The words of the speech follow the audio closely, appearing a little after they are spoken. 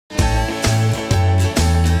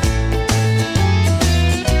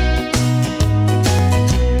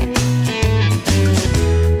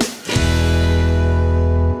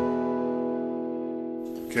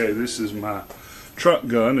Okay, this is my truck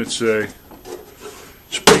gun. It's a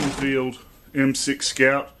Springfield M6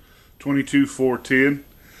 Scout 22-410.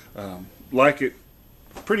 Like it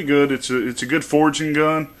pretty good. It's a good foraging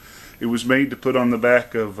gun. It was made to put on the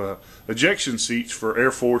back of ejection seats for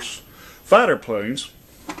Air Force fighter planes.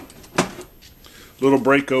 Little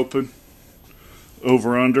break open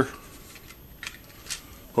over under.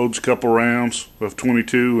 Holds a couple rounds of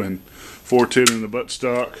 22 and 410 in the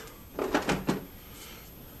buttstock.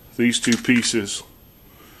 These two pieces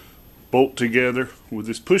bolt together with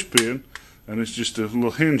this push pin, and it's just a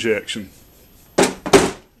little hinge action.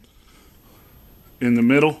 In the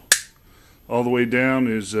middle, all the way down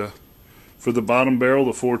is for the bottom barrel,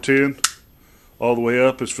 the 410. All the way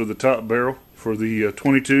up is for the top barrel for the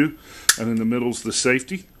 22, and in the middle is the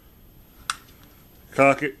safety.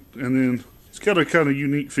 Cock it, and then it's got a kind of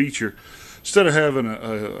unique feature. Instead of having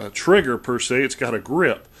a trigger per se, it's got a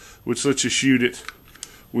grip, which lets you shoot it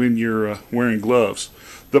when you're wearing gloves.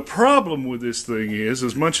 The problem with this thing is,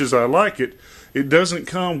 as much as I like it, it doesn't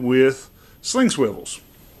come with sling swivels.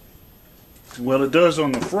 Well, it does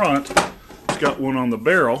on the front. It's got one on the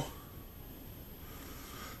barrel,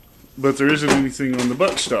 but there isn't anything on the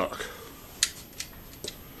buttstock.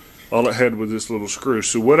 All it had was this little screw.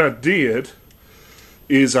 So what I did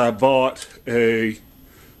is I bought a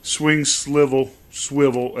Sling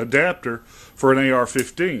Swivel adapter for an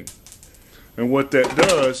AR-15. And what that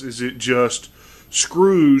does is it just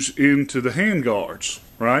screws into the handguards,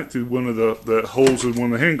 right, through one of the holes in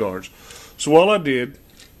one of the handguards. So all I did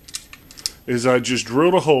is I just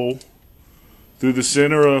drilled a hole through the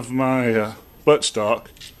center of my buttstock,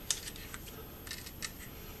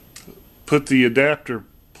 put the adapter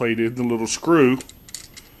plate in, the little screw,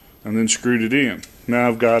 and then screwed it in. Now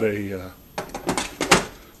I've got a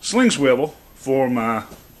sling swivel for my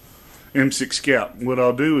M6 Scout. What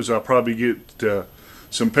I'll do is I'll probably get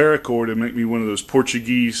some paracord and make me one of those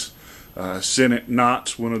Portuguese Senate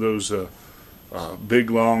knots, one of those big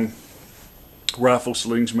long rifle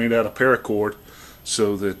slings made out of paracord,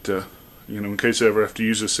 so that you know, in case I ever have to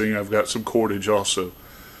use this thing, I've got some cordage also.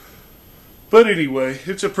 But anyway,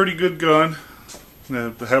 it's a pretty good gun.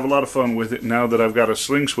 I have a lot of fun with it. Now that I've got a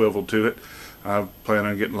sling swivel to it, I plan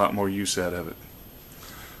on getting a lot more use out of it.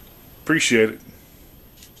 Appreciate it.